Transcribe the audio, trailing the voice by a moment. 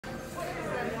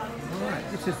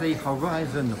This is the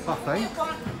Horizon Buffet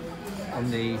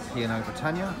on the P&O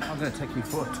Britannia. I'm going to take you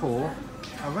for a tour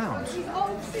around.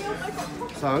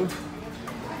 So,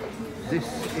 this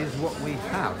is what we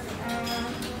have.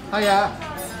 Hiya!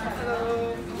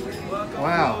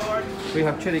 Wow, we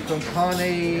have chili con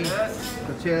carne,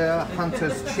 tortilla,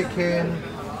 hunter's chicken,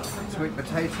 sweet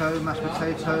potato, mashed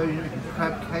potato,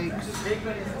 crab cakes.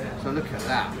 So look at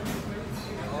that.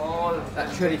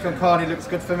 That chili con carne looks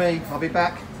good for me. I'll be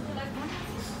back.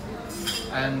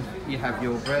 And you have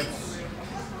your breads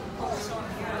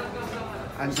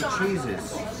and your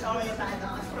cheeses.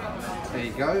 There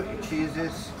you go, your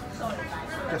cheeses.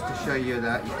 Just to show you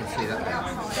that, you can see that there.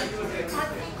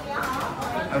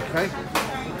 Okay.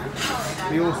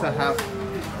 We also have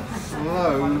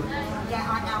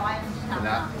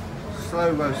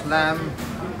slow roast lamb,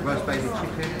 roast baby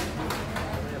chicken,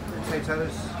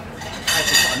 potatoes. I've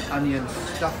got an onion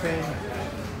stuffing.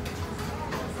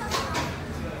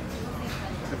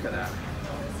 Look at that.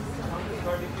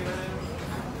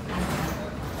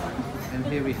 And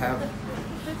here we have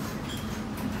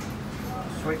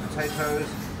sweet potatoes,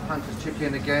 hunter's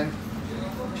chicken again,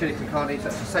 chili con carne,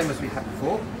 that's the same as we had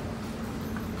before.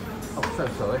 Oh, so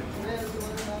sorry.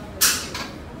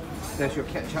 There's your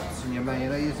ketchups and your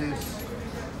mayonnaises.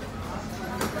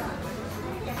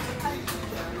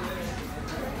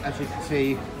 As you can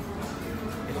see,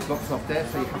 it's blocked off there,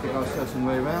 so you have to go a certain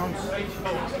way around.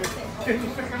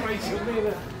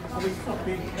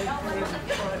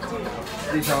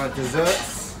 These are our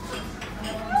desserts.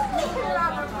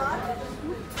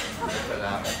 Look at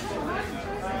that.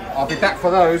 I'll be back for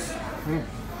those.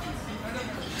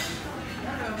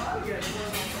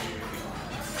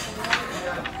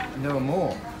 No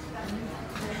more.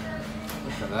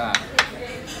 Look at that.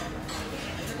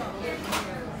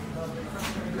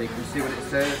 So you can see what it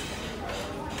says.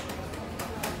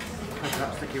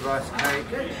 Coconut sticky rice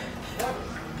cake,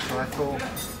 trifle,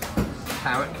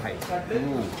 carrot cake.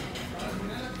 Ooh.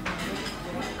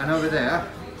 And over there,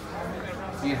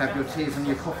 you have your teas and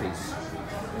your coffees.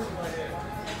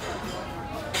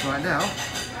 Right now,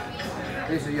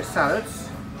 these are your salads.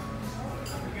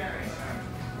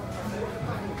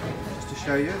 Just to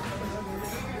show you.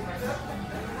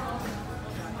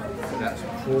 So that's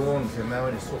prawns and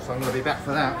marinara sauce. I'm going to be back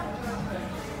for that.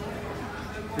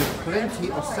 There's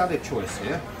plenty of salad choice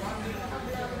here.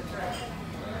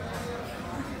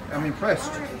 I'm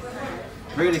impressed.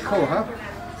 Really cool, huh?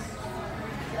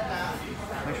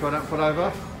 Make sure I don't fall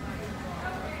over.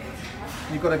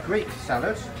 You've got a Greek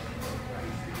salad.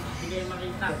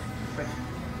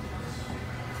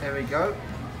 There we go.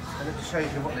 And let me show you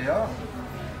what they are.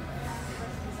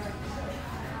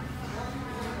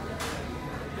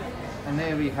 And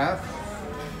there we have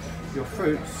your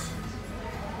fruits.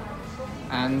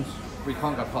 And we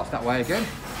can't go past that way again.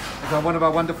 There's one of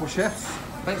our wonderful chefs.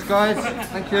 Thanks guys,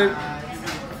 thank you.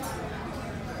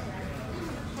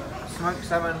 Smoked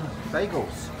salmon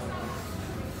bagels.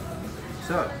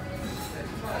 So,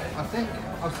 I think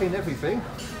I've seen everything.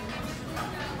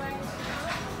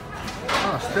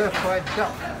 Stir-fried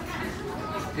duck.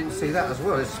 Didn't see that as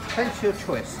well. There's plenty of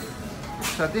choice.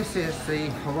 So this is the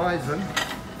Horizon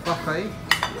Buffet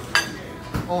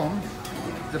on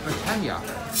the Britannia.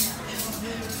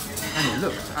 And it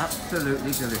looks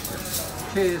absolutely delicious.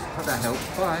 Cheers, hope that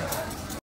helps. Bye.